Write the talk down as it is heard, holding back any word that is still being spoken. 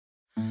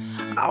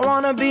I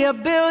wanna be a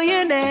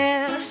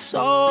billionaire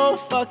so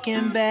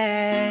fucking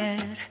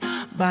bad.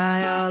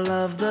 Buy all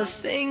of the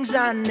things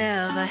I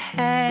never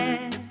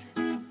had.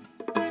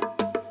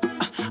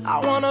 I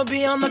wanna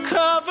be on the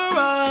cover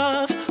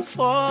of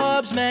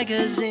Forbes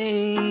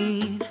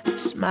magazine,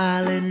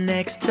 smiling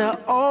next to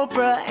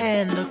Oprah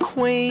and the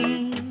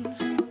Queen.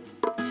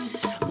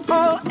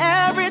 Oh,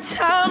 every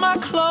time I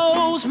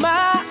close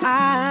my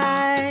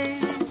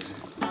eyes,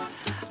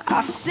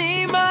 I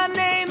see my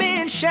name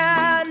in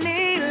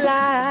shiny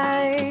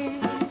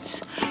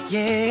lights.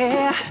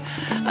 Yeah,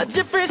 a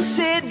different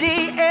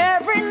city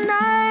every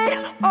night.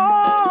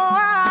 Oh,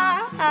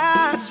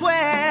 I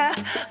swear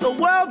the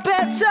world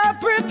better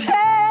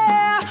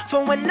prepare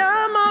for when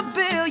I'm a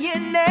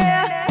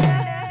billionaire.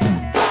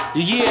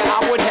 Yeah,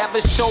 I would have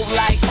a show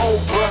like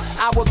Oprah.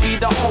 I would be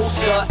the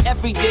host of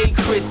Everyday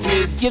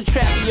Christmas. Give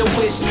Travis your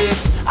wish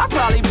list. I'd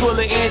probably pull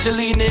a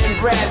Angelina and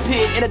Brad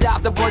Pitt and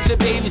adopt a bunch of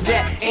babies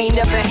that ain't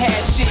never had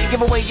shit.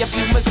 Give away a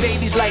few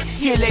Mercedes like,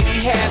 here lady,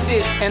 have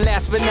this. And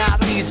last but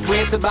not least,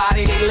 grant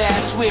somebody their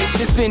last wish.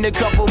 It's been a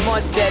couple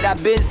months that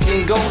I've been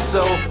single,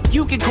 so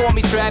you can call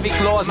me Travis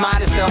Claus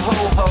minus the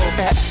ho-ho.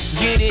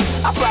 Get it?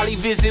 I'll probably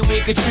visit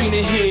where Katrina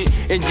hit,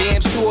 and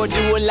damn sure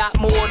do a lot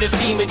more than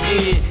FEMA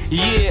did.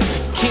 Yeah,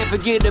 can't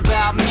forget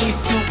about me,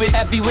 stupid.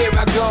 Everywhere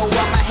I go,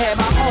 I'ma have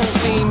my own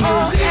theme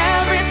music. Oh,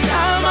 every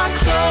time I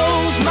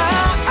close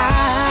my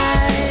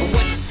eyes,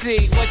 What you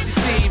see, bro?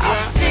 I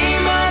see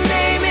my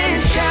name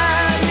in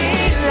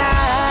shiny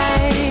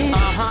lights.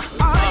 Oh,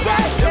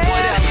 yeah,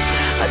 What yeah. else?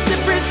 A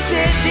different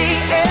city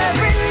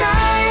every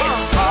night.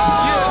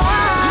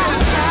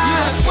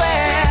 I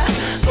swear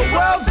the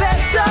world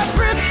better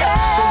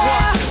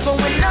prepare for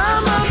when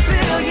I'm a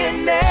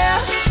billionaire.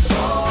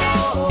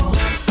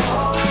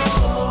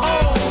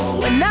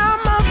 When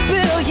I'm a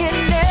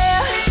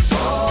billionaire.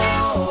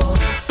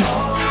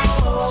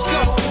 Let's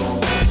go.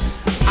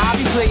 I'll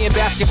be playing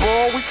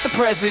basketball with the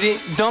president,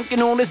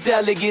 dunking on his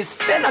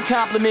delegates. Then I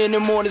compliment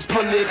him on his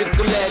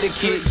political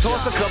etiquette.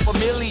 Toss a couple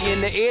million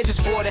in the air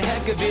just for the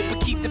heck of it,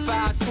 but keep the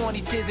 5s,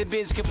 20s, 10s, and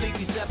bins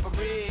completely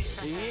separate.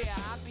 Yeah,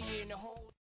 I'll be in the whole